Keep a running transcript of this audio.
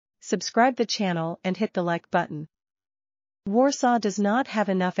subscribe the channel and hit the like button. Warsaw does not have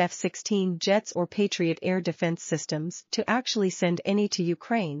enough F-16 jets or Patriot air defense systems to actually send any to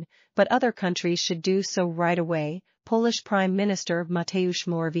Ukraine, but other countries should do so right away, Polish Prime Minister Mateusz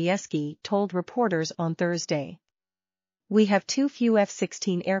Morawiecki told reporters on Thursday. We have too few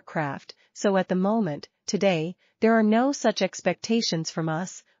F-16 aircraft, so at the moment, today, there are no such expectations from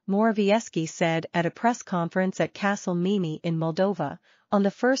us, Morawiecki said at a press conference at Castle Mimi in Moldova, on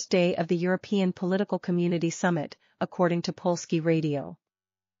the first day of the European Political Community Summit, according to Polski Radio.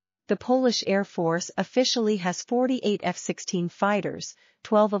 The Polish Air Force officially has 48 F-16 fighters,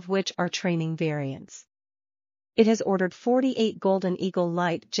 12 of which are training variants. It has ordered 48 Golden Eagle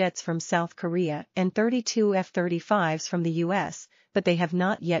light jets from South Korea and 32 F-35s from the US, but they have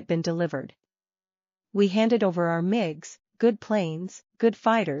not yet been delivered. We handed over our MiGs, good planes, good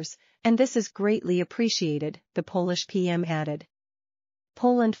fighters, and this is greatly appreciated, the Polish PM added.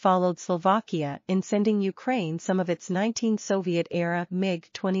 Poland followed Slovakia in sending Ukraine some of its 19-Soviet-era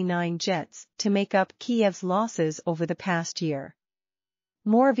MiG-29 jets to make up Kiev's losses over the past year.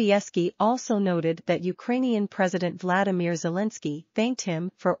 Morawiecki also noted that Ukrainian President Vladimir Zelensky thanked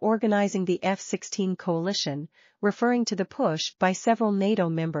him for organizing the F-16 coalition, referring to the push by several NATO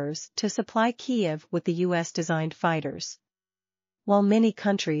members to supply Kiev with the US-designed fighters. While many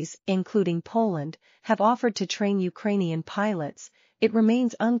countries, including Poland, have offered to train Ukrainian pilots, it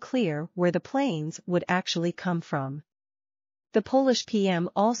remains unclear where the planes would actually come from. The Polish PM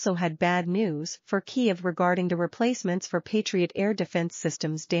also had bad news for Kiev regarding the replacements for Patriot air defense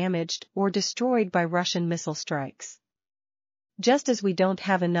systems damaged or destroyed by Russian missile strikes. Just as we don't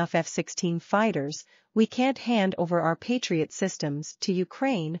have enough F-16 fighters, we can't hand over our Patriot systems to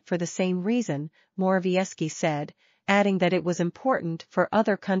Ukraine for the same reason, Morawiecki said, adding that it was important for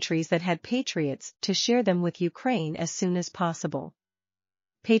other countries that had Patriots to share them with Ukraine as soon as possible.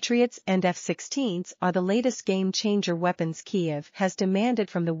 Patriots and F-16s are the latest game-changer weapons Kiev has demanded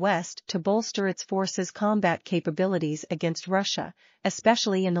from the West to bolster its forces' combat capabilities against Russia,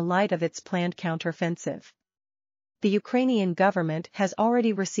 especially in the light of its planned counteroffensive. The Ukrainian government has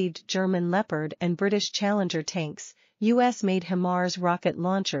already received German Leopard and British Challenger tanks, US-made HIMARS rocket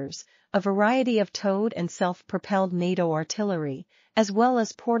launchers, a variety of towed and self-propelled NATO artillery, as well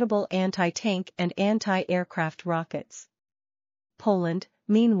as portable anti-tank and anti-aircraft rockets. Poland,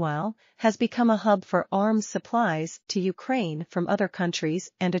 meanwhile, has become a hub for arms supplies to Ukraine from other countries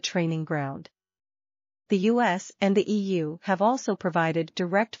and a training ground. The US and the EU have also provided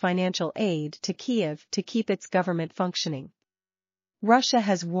direct financial aid to Kiev to keep its government functioning. Russia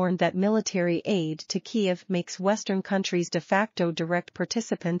has warned that military aid to Kiev makes Western countries de facto direct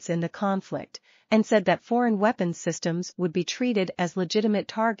participants in the conflict, and said that foreign weapons systems would be treated as legitimate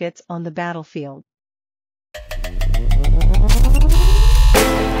targets on the battlefield.